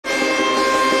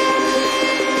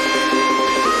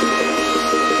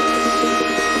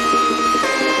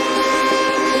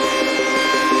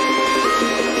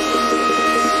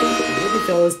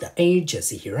Hey,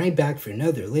 Jesse here. I'm back for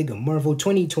another LEGO Marvel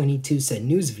 2022 set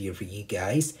news review for you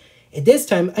guys. And this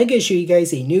time, I'm going to show you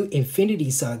guys a new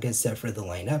Infinity Saga set for the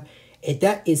lineup. And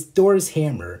that is Thor's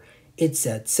Hammer. It's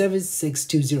at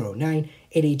 76209.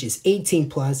 It ages 18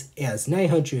 plus. It has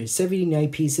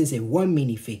 979 pieces and one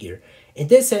minifigure. And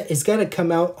this set is going to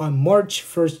come out on March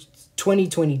 1st,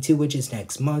 2022, which is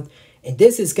next month. And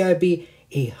this is going to be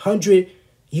a $100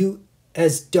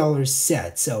 US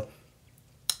set. So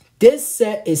this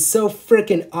set is so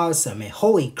freaking awesome, and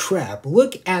holy crap,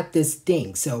 look at this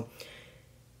thing. So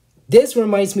this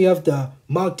reminds me of the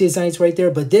mock designs right there,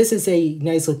 but this is a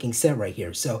nice looking set right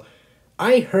here. So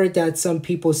I heard that some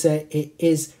people said it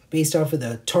is based off of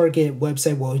the Target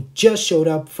website. Well, it just showed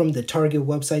up from the Target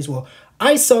websites. Well,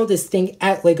 I saw this thing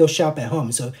at Lego Shop at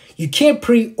Home, so you can't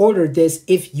pre-order this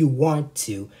if you want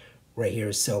to right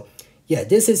here. So yeah,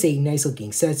 this is a nice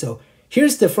looking set. So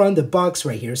here's the front of the box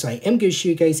right here. So I am going to show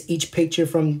you guys each picture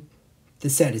from the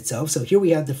set itself. So here we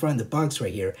have the front of the box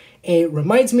right here. And it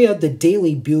reminds me of the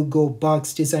Daily Bugle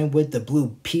box design with the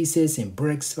blue pieces and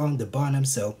bricks on the bottom.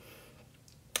 So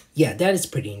yeah, that is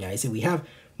pretty nice. And we have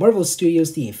Marvel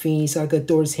Studios, the Infinity Saga,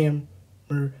 Thor's Hammer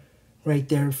right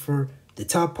there for the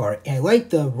top part. And I like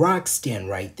the rock stand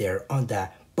right there on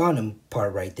that bottom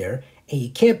part right there. And you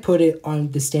can't put it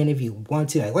on the stand if you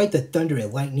want to. I like the thunder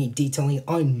and lightning detailing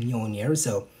on Mjolnir.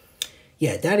 So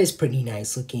yeah, that is pretty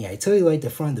nice looking. I totally like the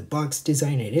front of the box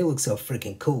design, and it looks so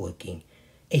freaking cool looking.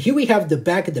 And here we have the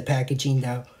back of the packaging.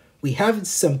 Now we have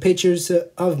some pictures of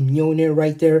Mjolnir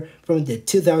right there from the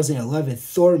 2011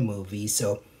 Thor movie.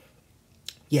 So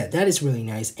yeah, that is really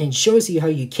nice, and shows you how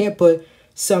you can't put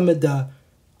some of the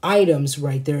items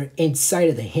right there inside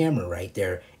of the hammer right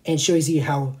there, and shows you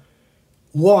how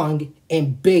long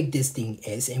and big this thing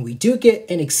is. And we do get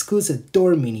an exclusive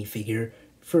Thor minifigure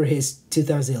for his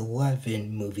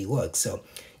 2011 movie look. So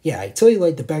yeah, I totally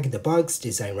like the back of the box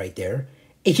design right there.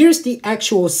 And here's the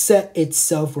actual set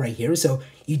itself right here. So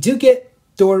you do get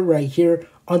Thor right here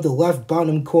on the left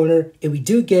bottom corner, and we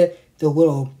do get the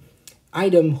little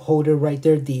item holder right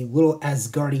there, the little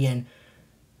Asgardian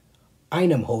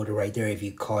item holder right there, if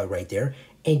you call it right there.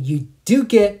 And you do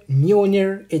get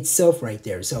Mjolnir itself right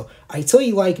there. So I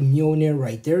totally like Mjolnir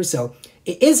right there. So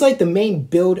it is like the main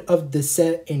build of the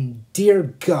set. And dear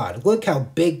God, look how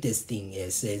big this thing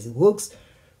is. It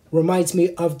reminds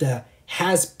me of the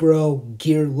Hasbro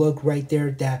gear look right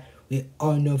there that we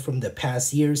all know from the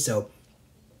past years. So,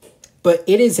 but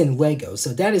it is in Lego.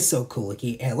 So that is so cool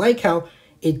looking. And I like how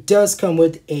it does come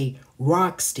with a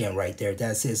rock stand right there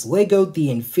that says Lego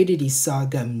The Infinity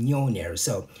Saga Mjolnir.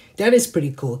 So that is pretty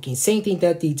cool looking. Same thing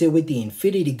that they did with the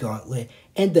Infinity Gauntlet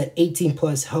and the 18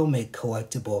 plus helmet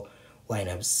collectible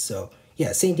lineups. So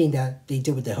yeah, same thing that they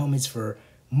did with the helmets for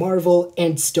Marvel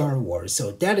and Star Wars.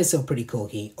 So that is so pretty cool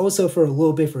looking. Also for a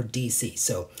little bit for DC.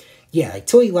 So yeah, I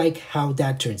totally like how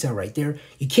that turns out right there.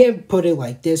 You can't put it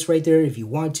like this right there if you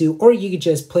want to, or you could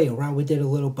just play around with it a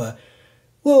little, but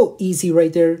a little easy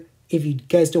right there if you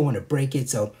guys don't want to break it.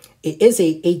 So it is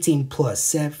a 18 plus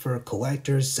set for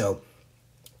collectors. So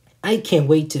I can't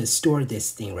wait to store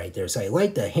this thing right there. So I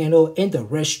like the handle and the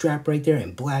wrist strap right there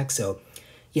in black. So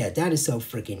yeah, that is so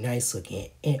freaking nice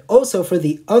looking. And also for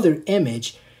the other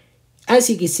image, as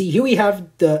you can see, here we have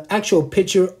the actual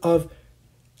picture of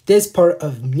this part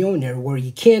of Mjolnir where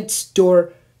you can't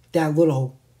store that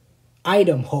little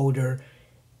item holder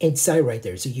inside right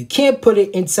there. So you can't put it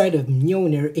inside of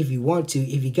Mjolnir if you want to,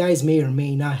 if you guys may or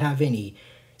may not have any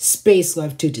space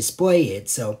left to display it.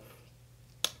 So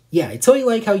yeah, I totally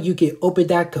like how you can open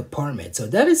that compartment. So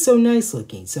that is so nice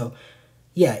looking. So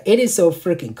yeah, it is so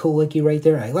freaking cool looking right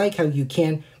there. I like how you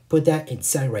can put that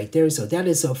inside right there. So that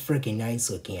is so freaking nice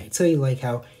looking. I totally like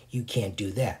how you can do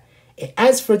that. And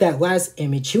as for that last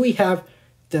image, here we have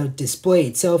the display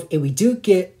itself, and we do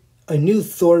get a new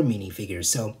Thor minifigure.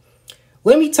 So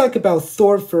let me talk about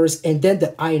Thor first and then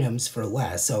the items for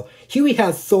last. So here we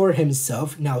have Thor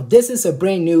himself. Now this is a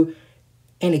brand new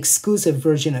and exclusive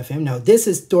version of him. Now this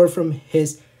is Thor from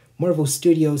his Marvel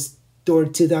Studios Thor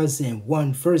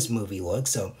 2001 first movie look.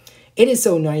 So it is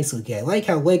so nice looking. I like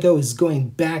how Lego is going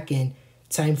back in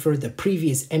time for the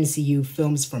previous MCU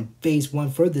films from phase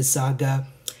 1 for the saga.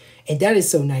 And that is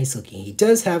so nice looking. He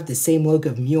does have the same look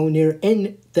of Mjolnir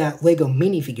in that Lego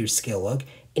minifigure scale look.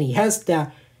 And he has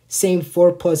that same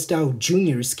 4+ style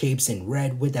Junior's capes in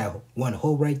red with that one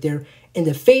hole right there. And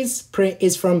the face print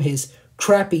is from his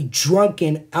crappy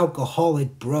drunken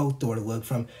alcoholic bro Thor look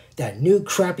from that new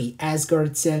crappy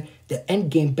Asgard set, the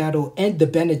Endgame battle, and the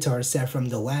Benatar set from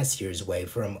the last year's wave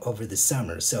from over the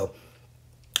summer. So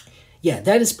yeah,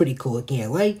 that is pretty cool looking. I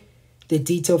like the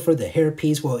detail for the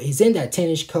hairpiece. Well, he's in that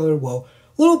tannish color. Well,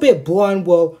 a little bit blonde.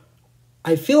 Well,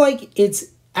 I feel like it's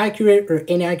accurate or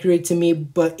inaccurate to me,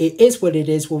 but it is what it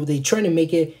is. Well, they trying to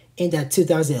make it in that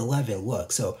 2011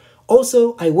 look. So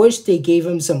also, I wish they gave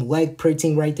him some leg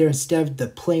printing right there instead of the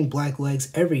plain black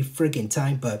legs every freaking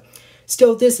time. But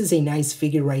still, this is a nice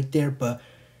figure right there. But,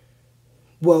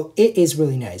 well, it is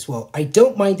really nice. Well, I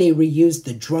don't mind they reused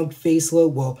the drunk face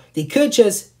look. Well, they could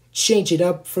just change it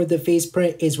up for the face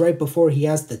print. It's right before he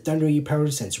has the thundery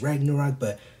power since Ragnarok.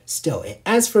 But still, and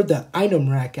as for the item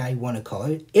rack, I want to call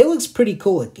it, it looks pretty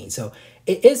cool looking. So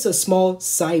it is a small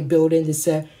side build in the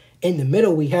set. In the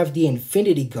middle, we have the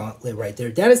Infinity Gauntlet right there.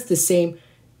 That is the same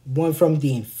one from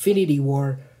the Infinity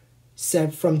War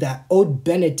set from that old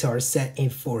Benatar set in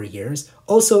 4 years.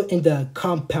 Also in the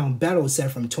Compound Battle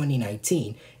set from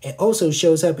 2019. It also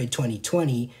shows up in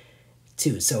 2020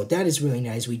 too. So that is really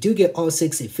nice. We do get all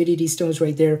 6 Infinity Stones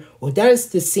right there. Well, that is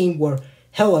the scene where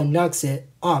Hela knocks it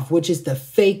off, which is the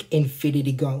fake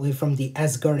Infinity Gauntlet from the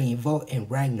Asgardian Vault in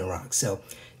Ragnarok. So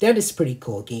that is pretty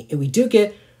cool looking. And we do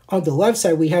get, on the left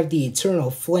side, we have the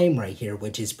Eternal Flame right here,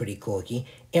 which is pretty cool looking.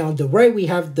 And on the right, we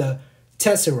have the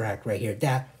Tesseract right here,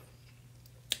 that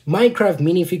Minecraft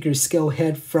minifigure scale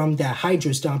head from that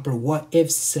Hydra Stomper What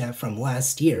If set from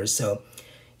last year. So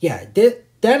yeah,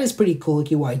 that is pretty cool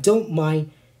looking. Well, I don't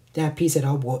mind that piece at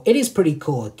all. Well, it is pretty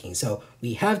cool looking. So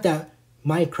we have that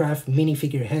Minecraft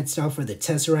minifigure head style for the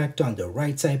Tesseract on the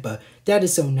right side, but that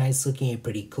is so nice looking and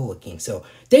pretty cool looking. So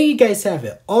there you guys have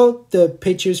it. All the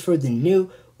pictures for the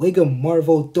new Lego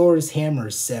Marvel Thor's Hammer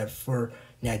set for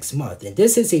next month. And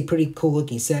this is a pretty cool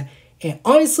looking set. And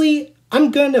honestly, I'm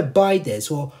gonna buy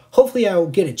this. Well, hopefully I'll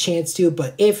get a chance to,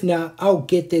 but if not, I'll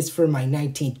get this for my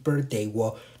 19th birthday.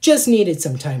 Well, just needed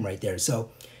some time right there.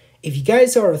 So if you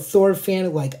guys are a Thor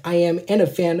fan like I am and a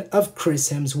fan of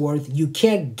Chris Hemsworth, you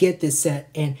can get this set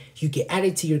and you can add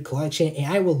it to your collection.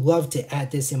 And I would love to add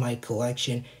this in my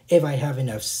collection if I have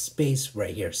enough space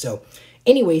right here. So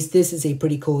anyways, this is a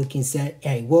pretty cool looking set.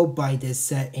 And I will buy this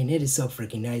set and it is so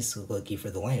freaking nice looking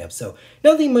for the lineup. So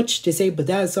nothing much to say, but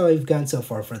that's all I've gotten so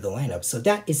far for the lineup. So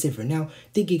that is it for now.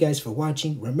 Thank you guys for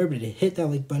watching. Remember to hit that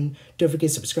like button. Don't forget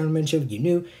to subscribe to my channel if you're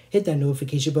new. Hit that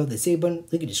notification bell, the save button,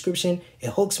 link in the description,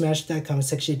 and Hulk smash that comment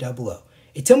section down below.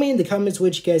 And tell me in the comments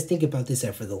what you guys think about this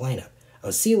set for the lineup.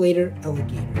 I'll see you later,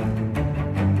 alligator.